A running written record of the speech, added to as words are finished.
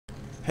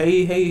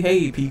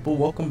Hey, people,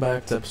 welcome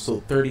back to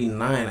episode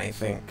 39, I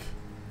think,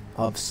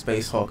 of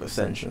Space Hulk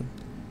Ascension.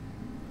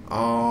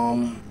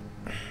 I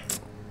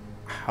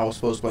was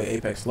supposed to play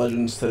Apex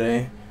Legends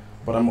today,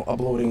 but I'm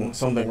uploading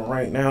something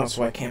right now,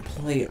 so I can't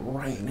play it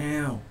right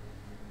now.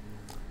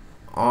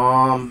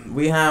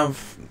 We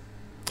have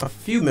a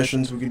few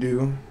missions we could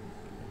do.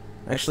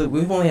 Actually,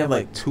 we only have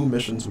like 2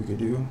 missions we could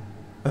do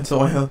until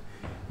I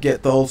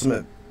get the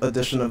ultimate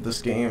edition of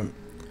this game.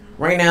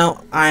 Right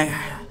now,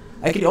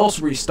 I could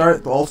also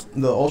restart the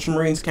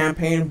Ultramarines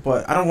campaign,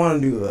 but I don't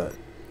want to do that.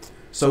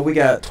 So we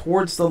got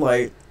Towards the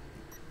Light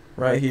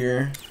right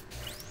here,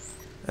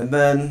 and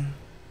then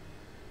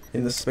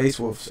in the Space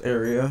Wolves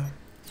area,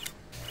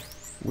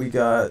 we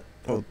got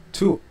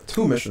two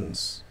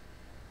missions.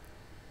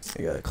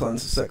 You gotta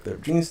cleanse the sector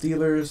of Gene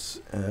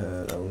Stealers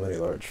and eliminate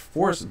a large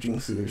force of Gene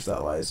Stealers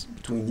that lies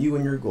between you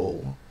and your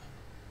goal.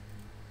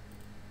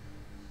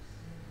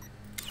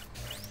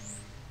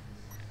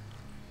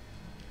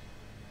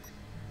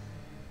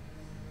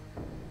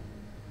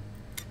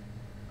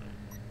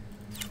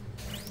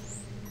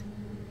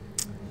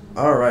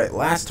 Alright,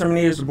 last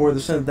Terminators aboard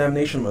the Sin of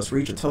Damnation must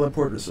reach a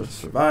teleporter to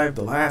survive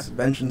the last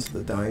vengeance of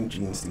the dying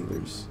Gene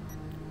Stealers.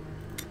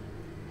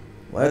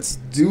 Let's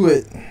do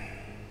it!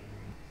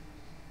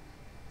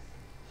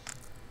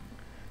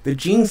 The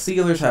Gene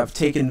Stealers have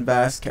taken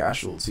vast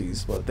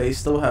casualties, but they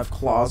still have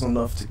claws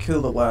enough to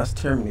kill the last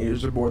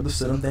Terminators aboard the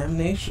Sin of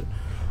Damnation.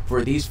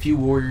 For these few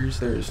warriors,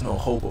 there is no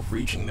hope of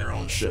reaching their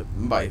own ship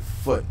by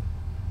foot.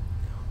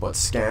 But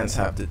scans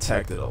have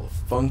detected a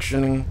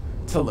functioning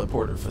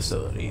teleporter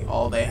facility.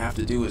 All they have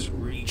to do is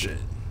reach it.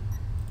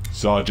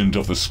 Sergeant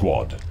of the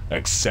squad,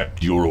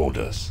 accept your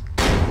orders.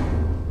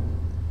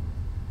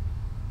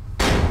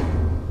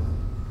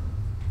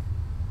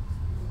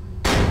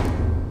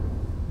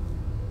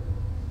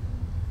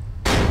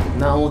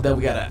 Not only that,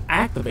 we gotta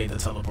activate the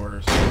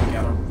teleporters, we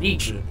gotta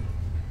reach it.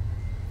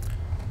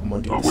 I'm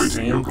gonna do the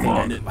same thing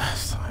I did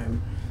last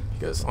time,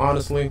 because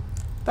honestly,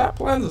 that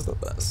plan is the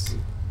best.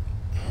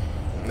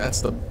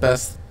 That's the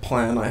best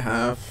plan I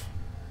have.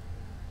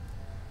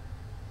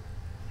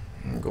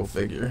 Go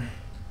figure.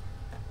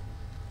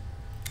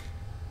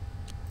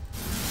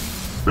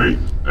 Faith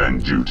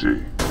and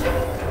duty.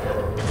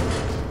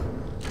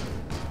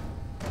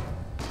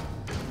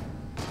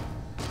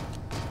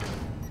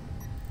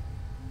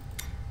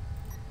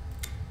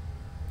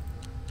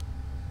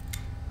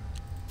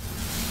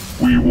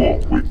 We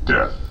walk with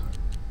death.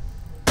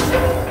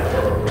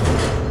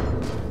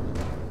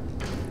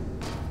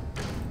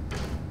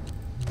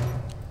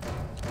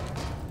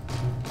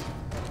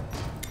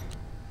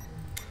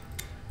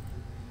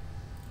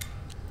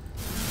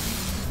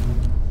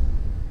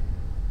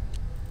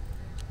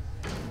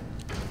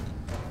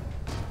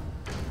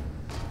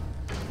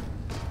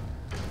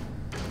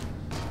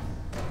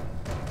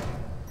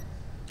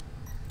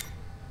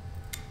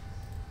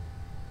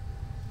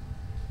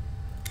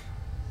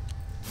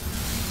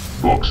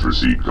 Box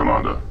received,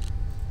 Commander.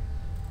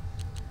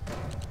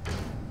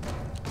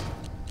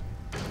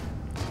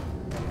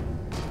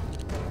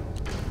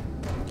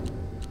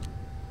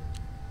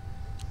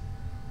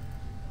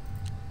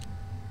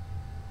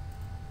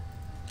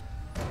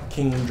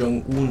 King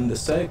Jong-un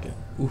II.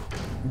 Ooh.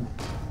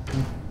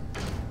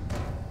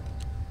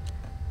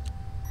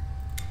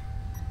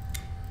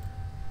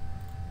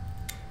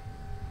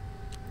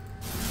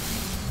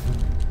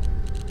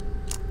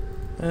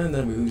 And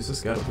then we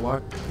just gotta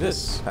block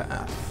this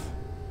path.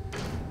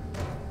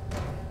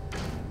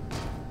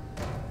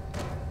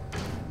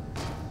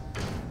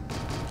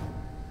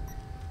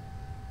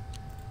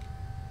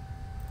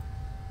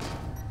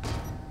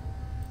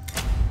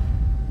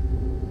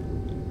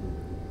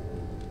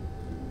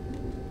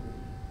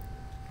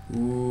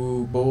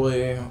 Ooh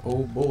boy,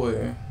 oh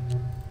boy.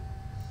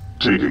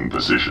 Taking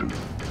position.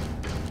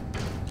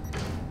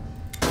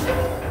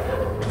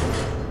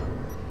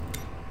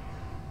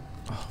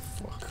 Oh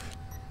fuck.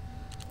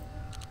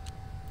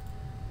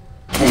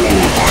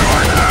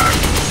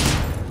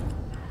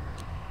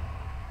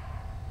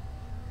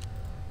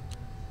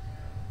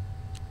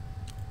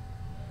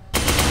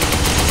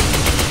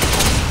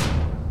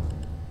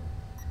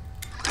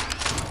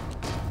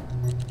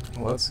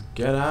 Let's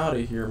get out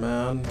of here,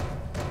 man.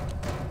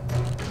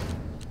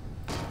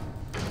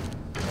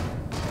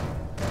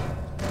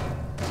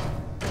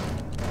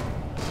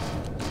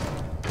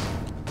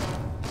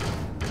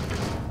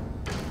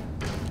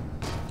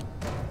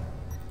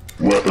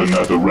 Weapon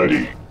at the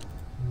ready.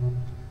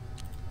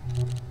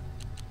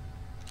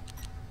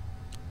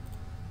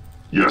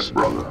 Yes,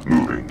 brother.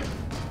 Moving.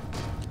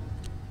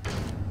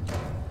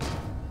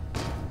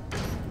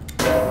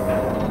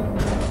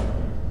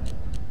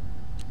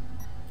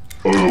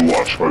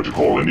 Overwatch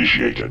protocol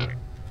initiated.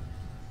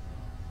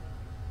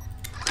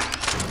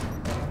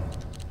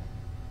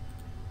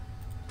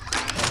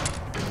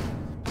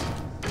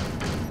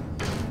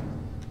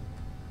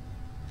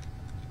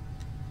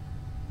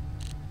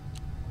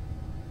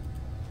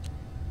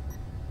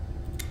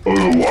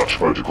 Overwatch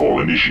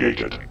protocol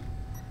initiated.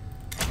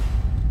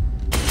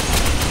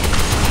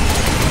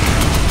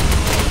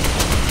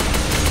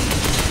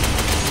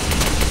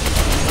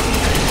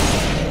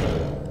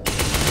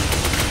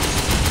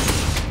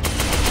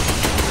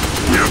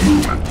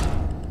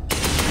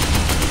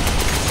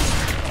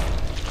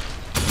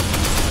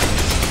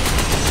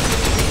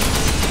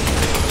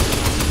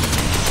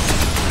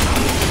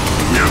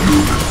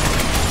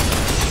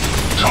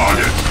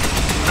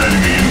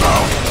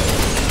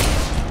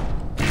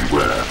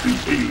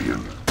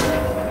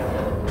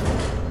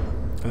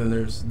 And then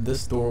there's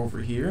this door over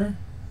here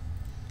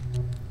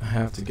I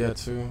have to get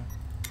to.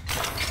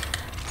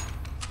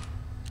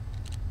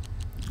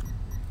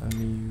 Let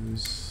me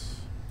use...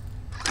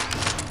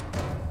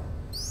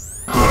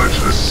 Purge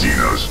the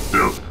Xenos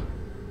filth.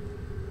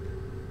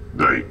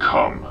 They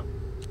come.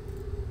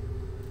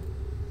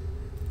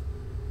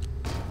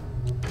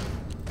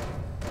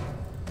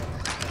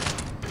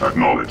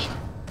 Acknowledged.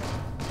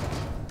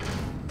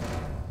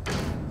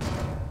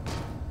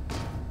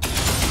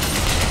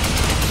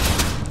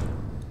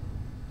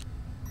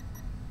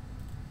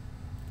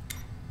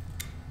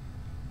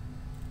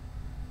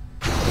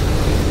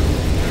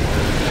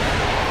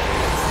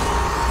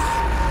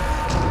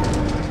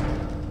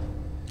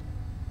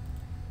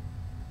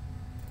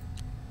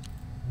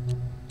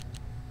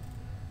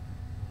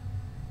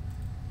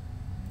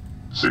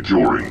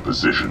 Securing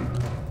position.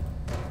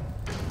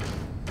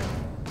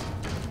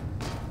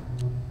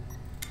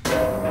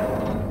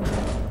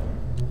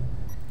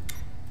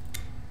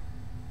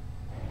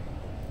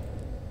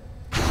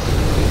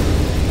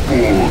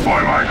 Fooled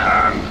by my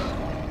hand.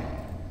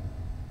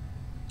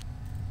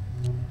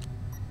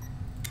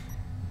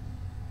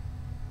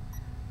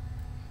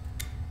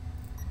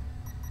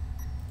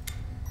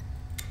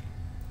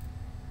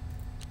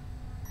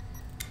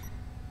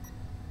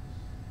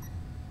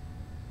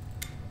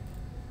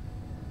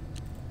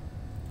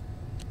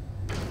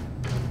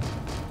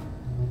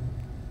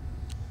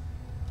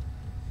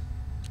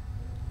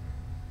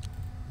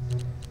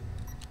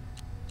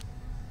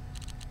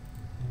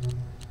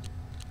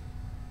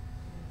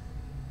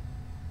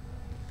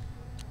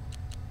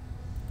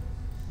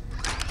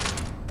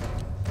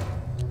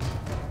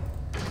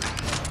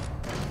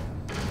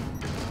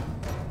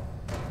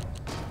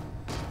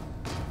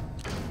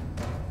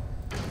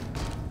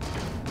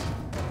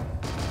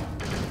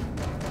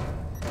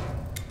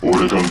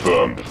 Order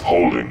confirmed.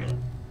 Holding.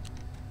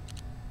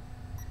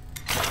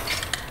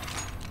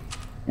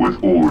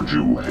 With all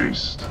due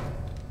haste.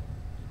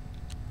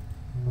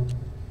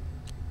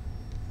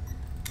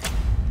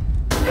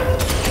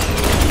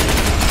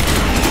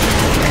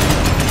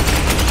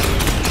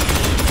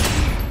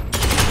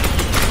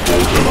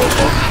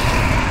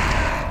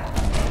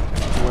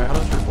 Wait, how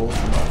does your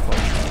bolter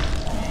malfunction?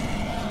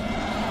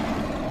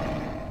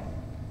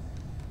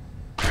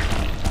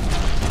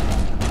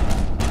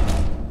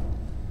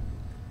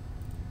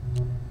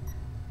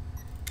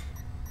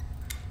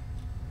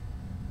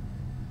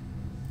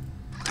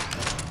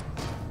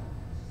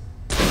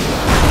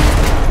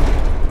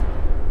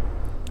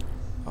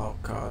 Oh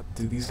god,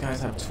 do these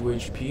guys have 2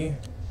 HP?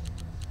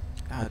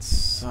 That'd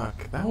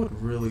suck. That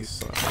would really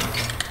suck.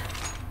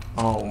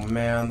 Oh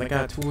man, they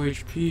got 2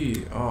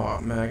 HP. Oh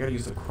man, I gotta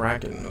use the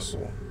Kraken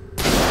missile.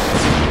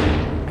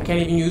 I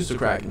can't even use the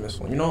Kraken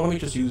missile. You know, let me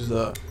just use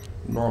the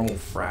normal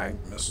frag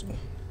missile.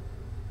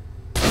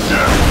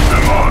 Death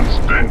demands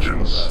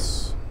vengeance.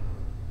 Yes.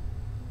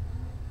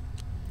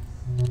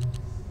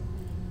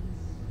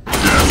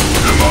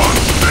 Death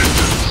demands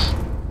vengeance.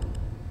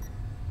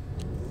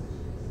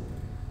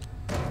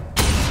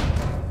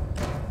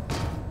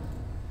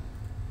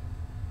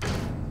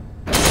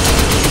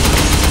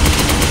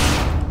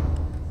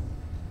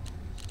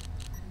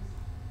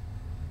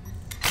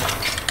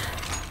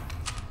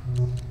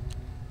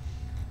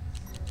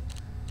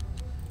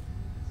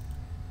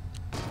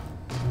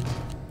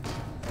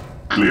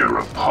 Clear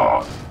a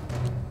path.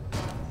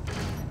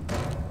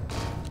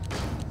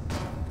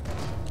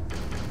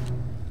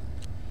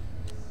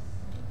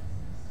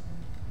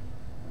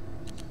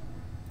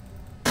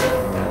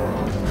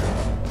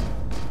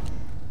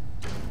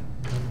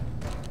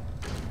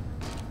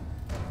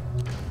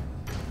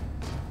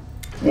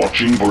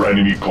 Watching for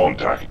enemy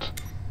contact.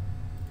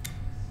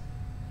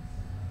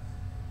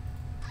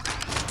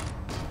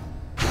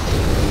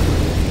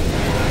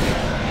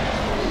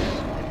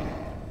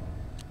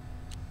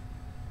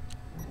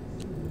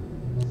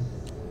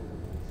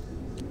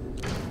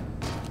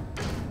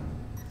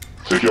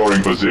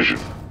 Securing position.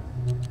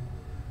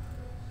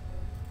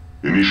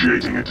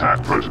 Initiating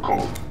attack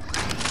protocol.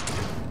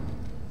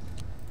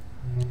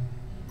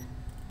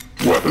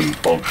 Weapon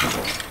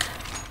functional.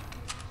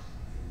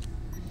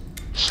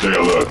 Stay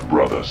alert,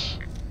 brothers.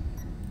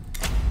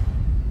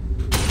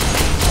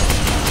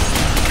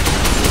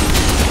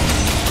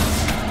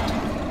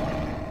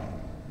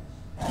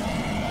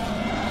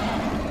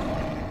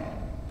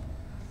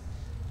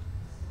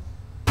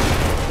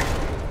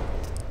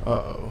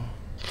 Uh-oh.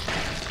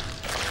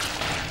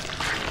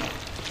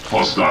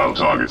 Hostile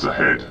targets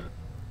ahead.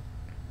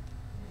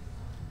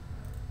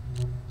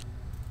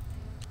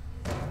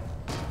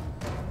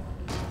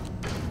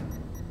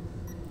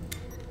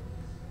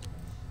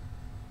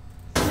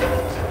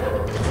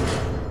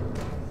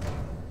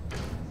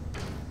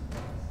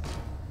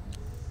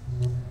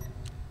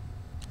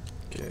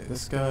 Okay,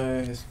 this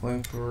guy, his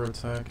flamethrower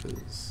attack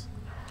is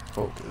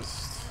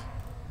focused.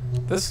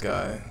 This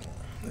guy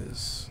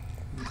is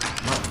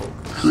not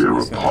focused. Clear a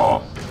He's gonna-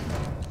 path.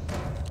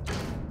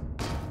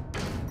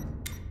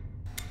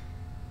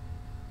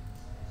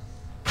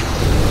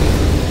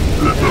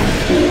 Let them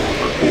fall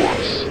before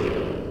us.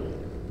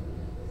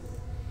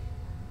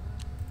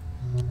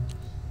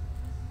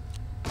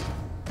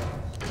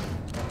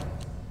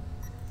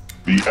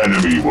 The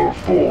enemy will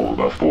fall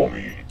before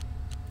me.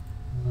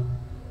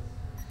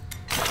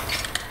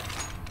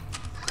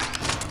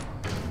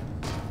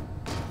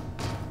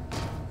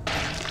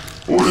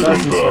 Order So I'm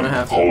just gonna confirmed.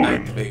 have to Holding.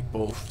 activate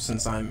both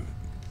since I'm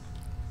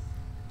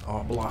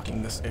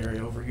blocking this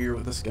area over here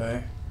with this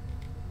guy.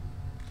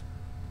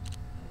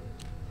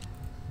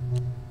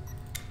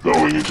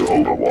 Going into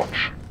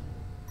Overwatch.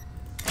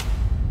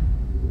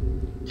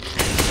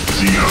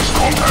 Xenos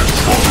contact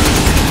spotted.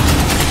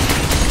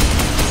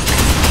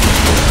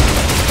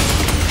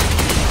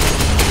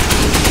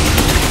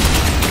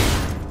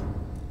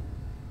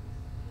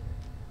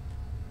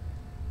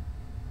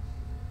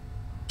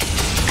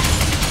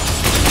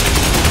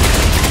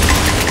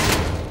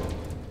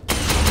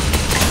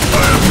 I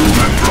have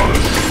movement,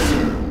 brothers.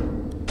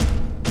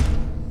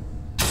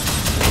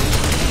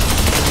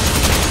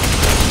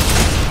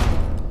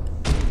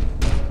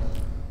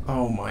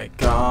 Oh my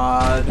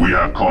god. We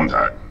have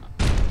contact.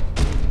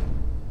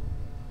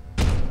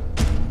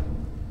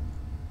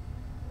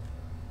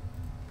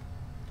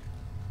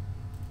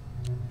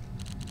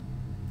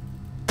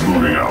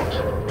 Moving out.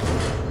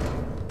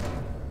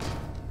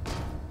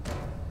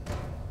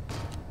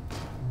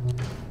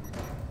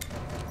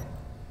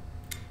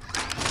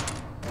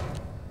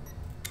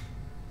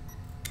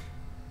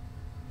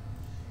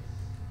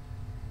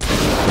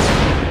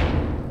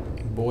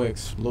 Boy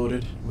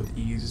exploded with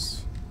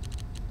ease.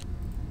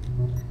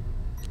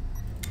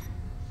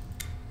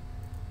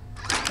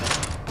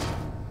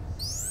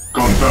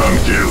 Confirmed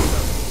kill.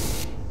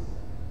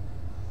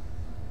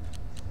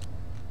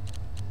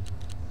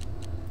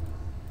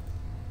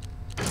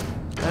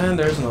 And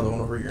there's another one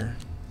over here.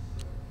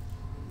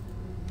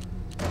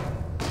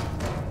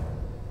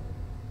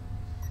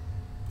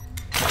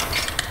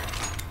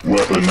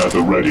 Weapon at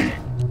the ready.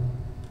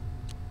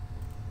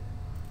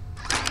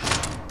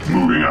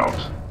 Moving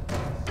out.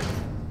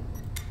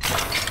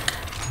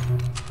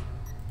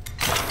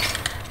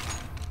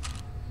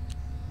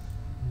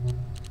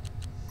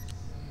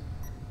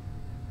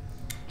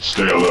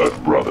 Stay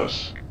alert,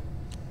 brothers.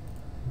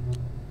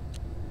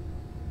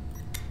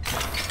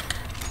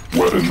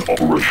 Weapon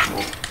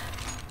operational.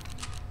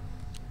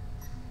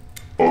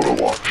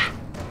 Overwatch.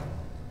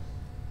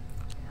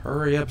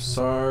 Hurry up,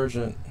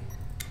 Sergeant.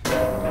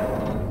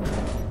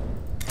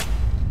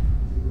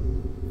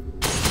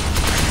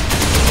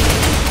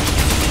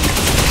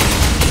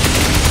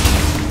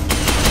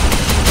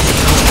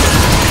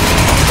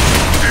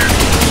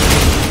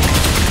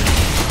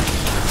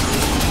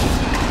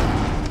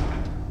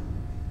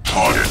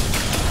 Target.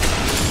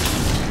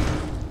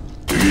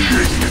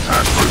 Initiating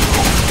attack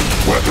protocol.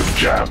 Weapon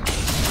jam.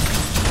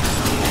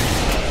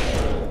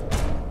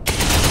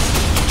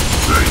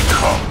 They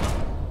come.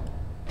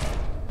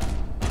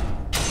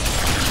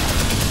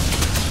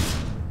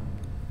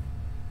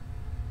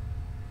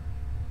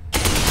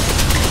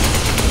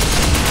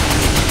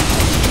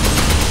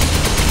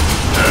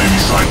 Enemy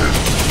sighted.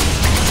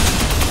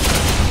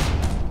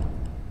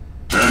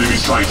 Enemy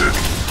sighted.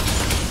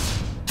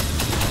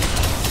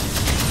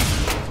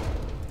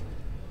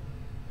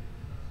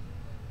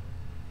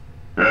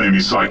 Enemy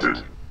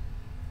sighted.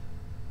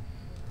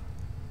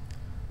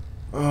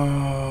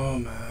 Oh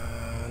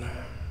man.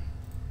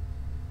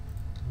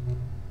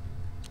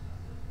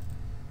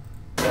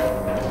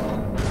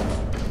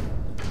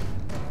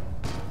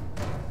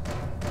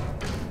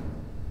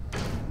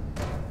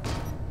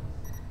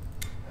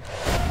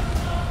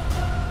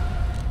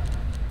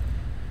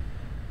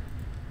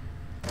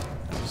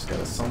 I just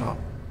gotta somehow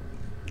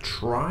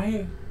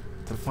try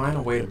to find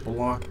a way to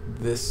block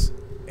this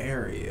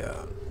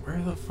area.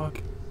 Where the fuck?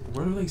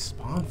 Where do they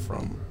spawn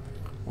from?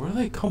 Where do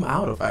they come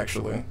out of,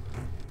 actually?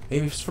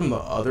 Maybe it's from the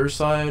other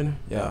side?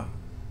 Yeah,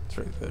 it's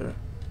right there.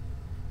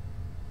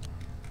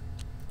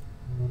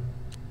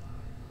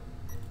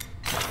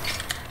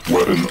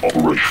 Weapon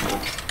operational.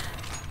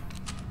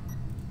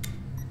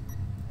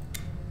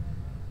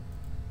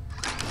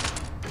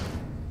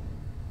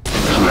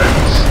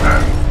 Cleanse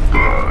and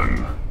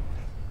burn.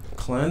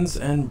 Cleanse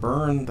and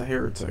burn the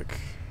heretic.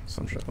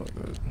 Some shit like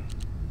that.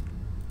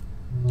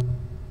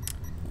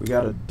 We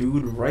got a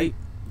dude right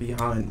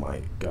behind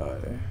my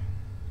guy.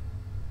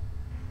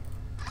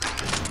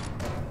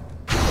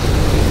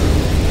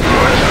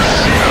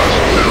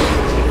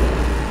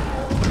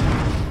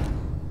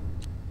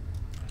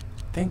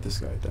 I think this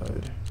guy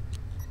died.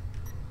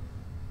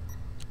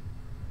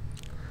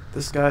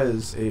 This guy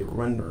is a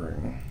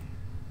rendering.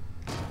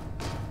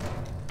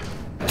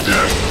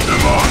 Death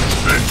demands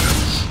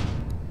vengeance.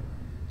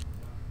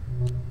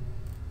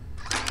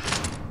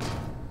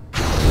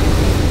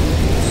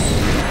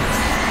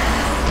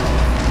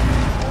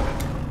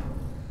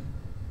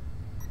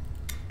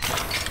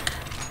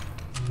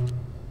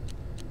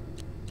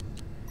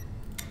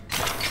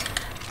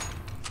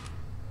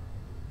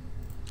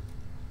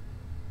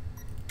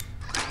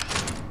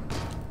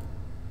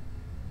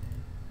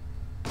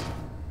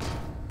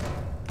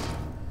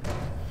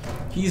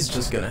 He's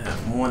just gonna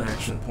have one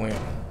action point.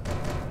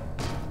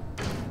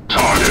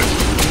 Target.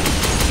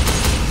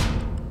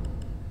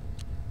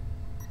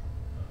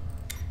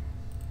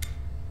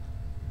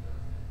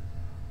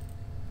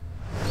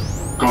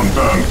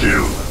 Confirmed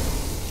kill.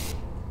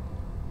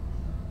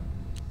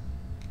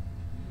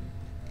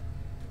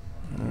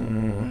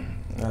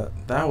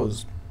 That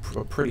was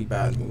a pretty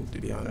bad move,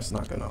 to be honest,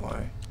 not gonna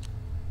lie.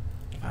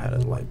 I had a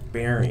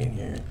librarian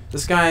here.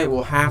 This guy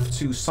will have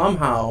to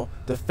somehow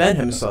defend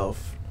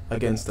himself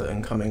against the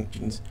incoming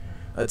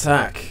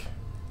attack.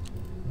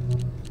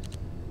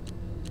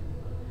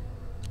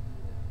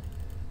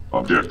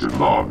 Objective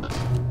logged.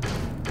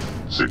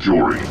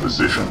 Securing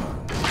position.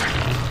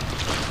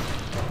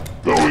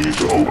 Going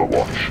into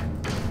Overwatch.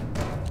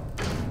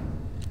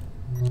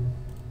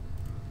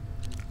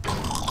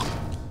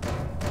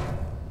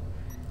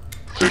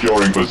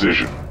 Securing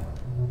position.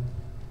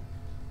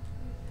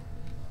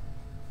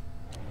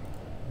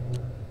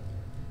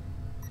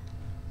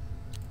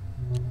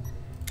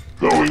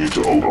 Going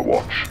into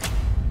Overwatch.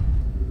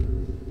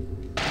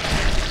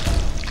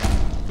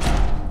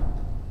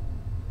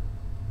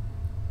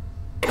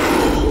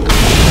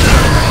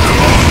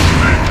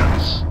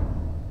 Vengeance.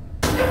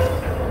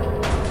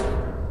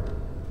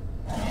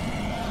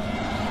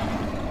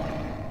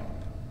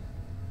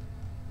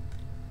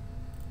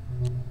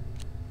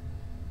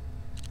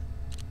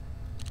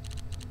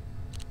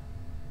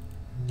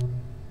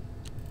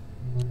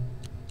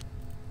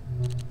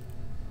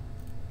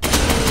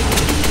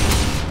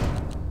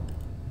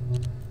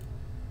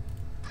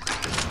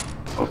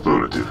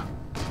 Affirmative.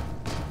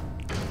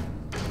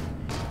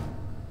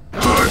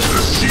 Purge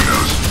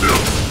Casino's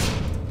filth.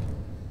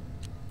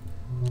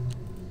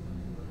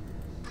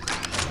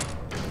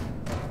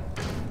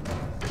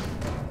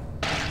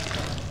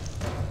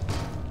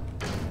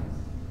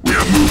 We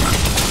have movement.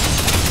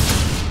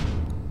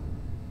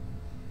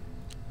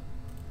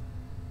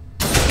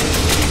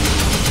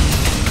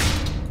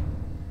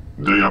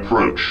 They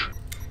approach.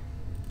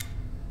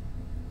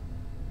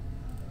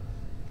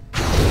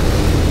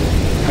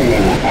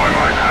 Fall by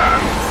my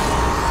hand.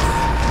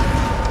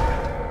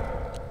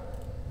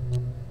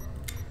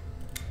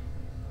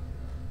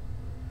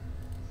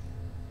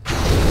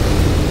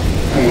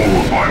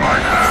 Fall by my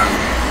hand.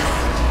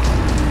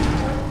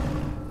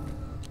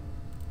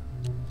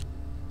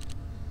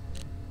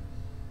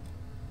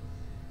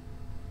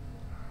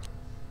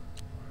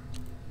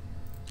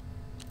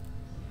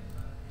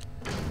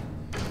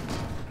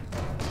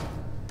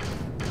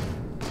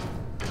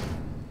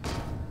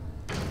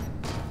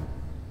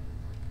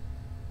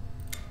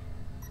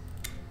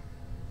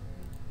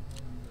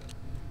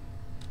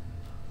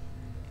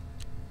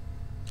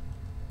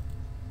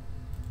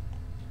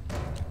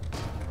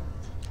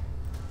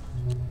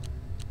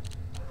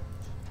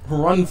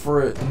 Run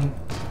for it.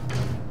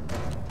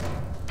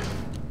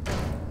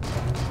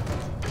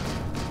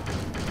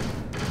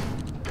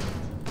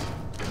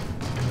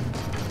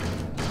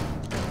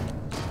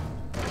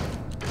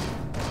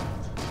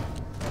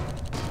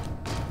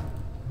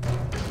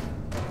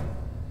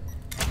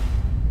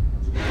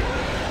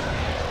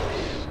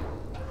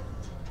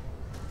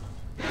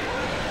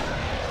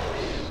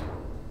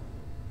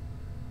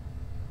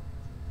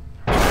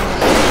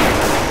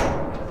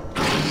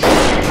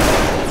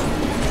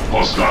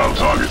 Hostile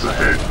targets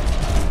ahead.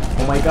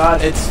 Oh my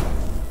god, it's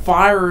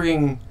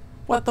firing.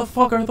 What the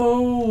fuck are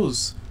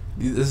those?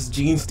 This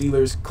Gene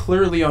Stealer is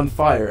clearly on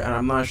fire, and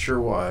I'm not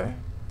sure why.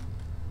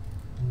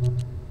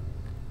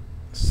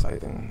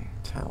 Scything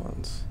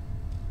talons.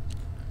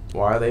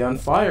 Why are they on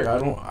fire?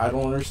 I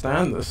don't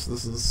understand this.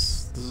 This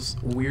is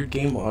weird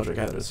game logic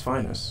at its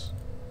finest.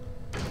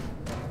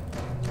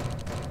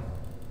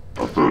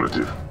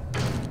 Affirmative.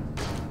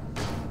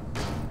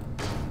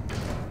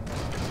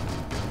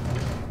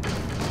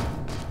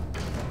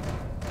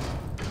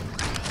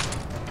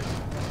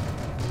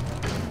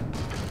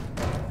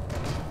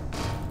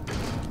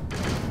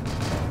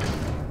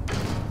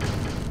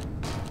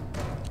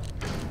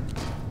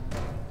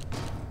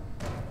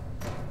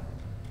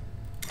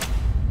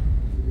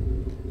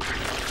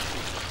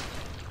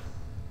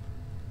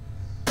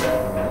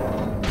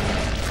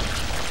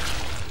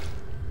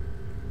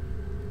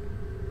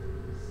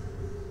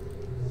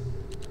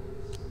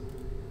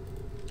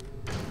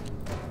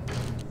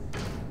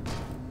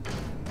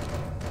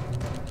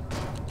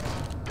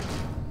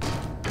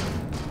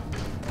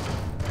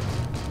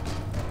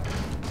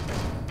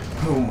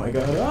 Oh my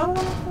god. Ah!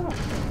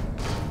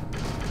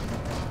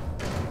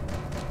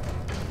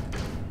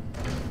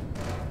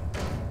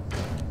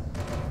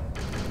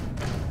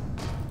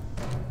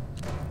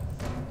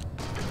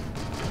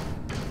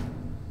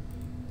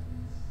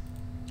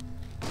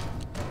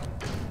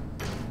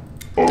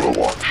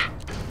 Overwatch.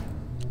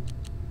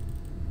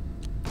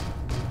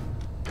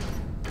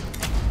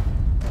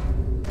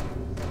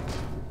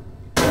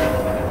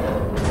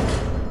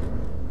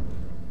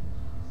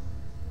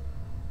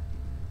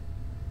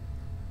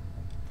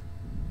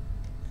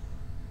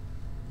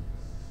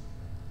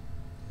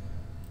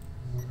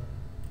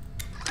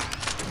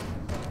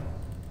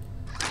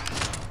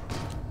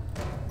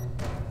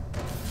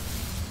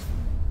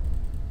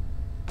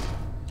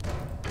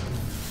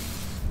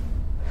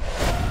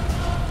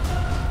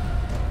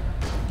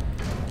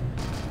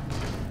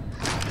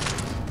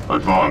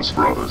 Advance,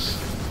 brothers.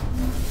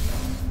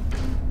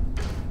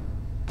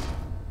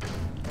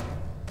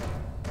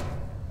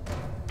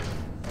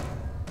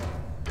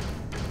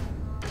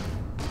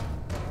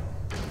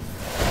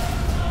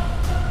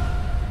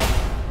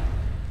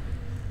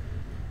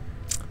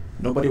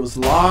 Nobody was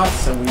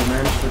lost, and we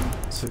managed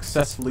to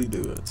successfully do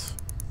it.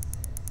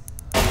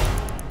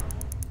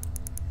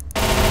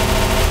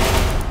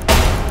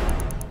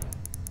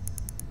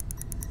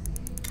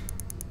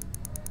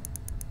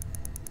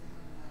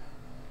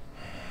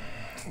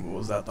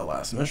 Was that the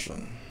last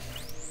mission?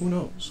 Who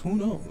knows? Who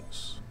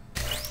knows?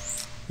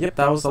 Yep,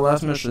 that was the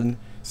last mission.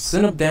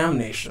 Sin of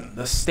Damnation.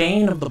 The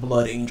stain of the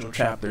Blood Angel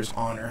chapter's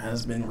honor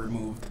has been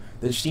removed.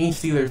 The Gene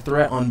Stealer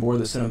threat on board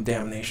the Sin of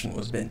Damnation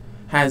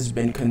has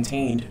been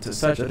contained to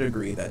such a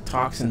degree that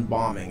toxin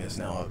bombing is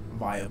now a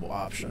viable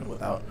option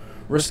without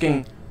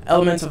risking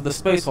elements of the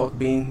Space Hulk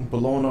being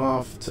blown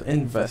off to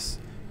invest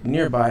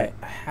nearby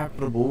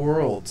habitable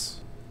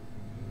worlds.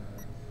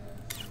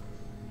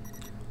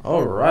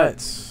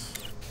 Alright.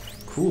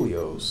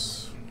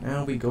 Coolios.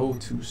 Now we go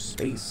to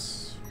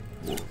Space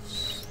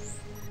Wolves.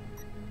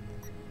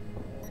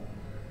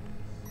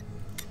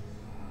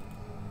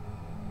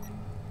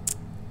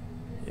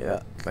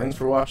 Yeah, thanks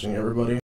for watching, everybody.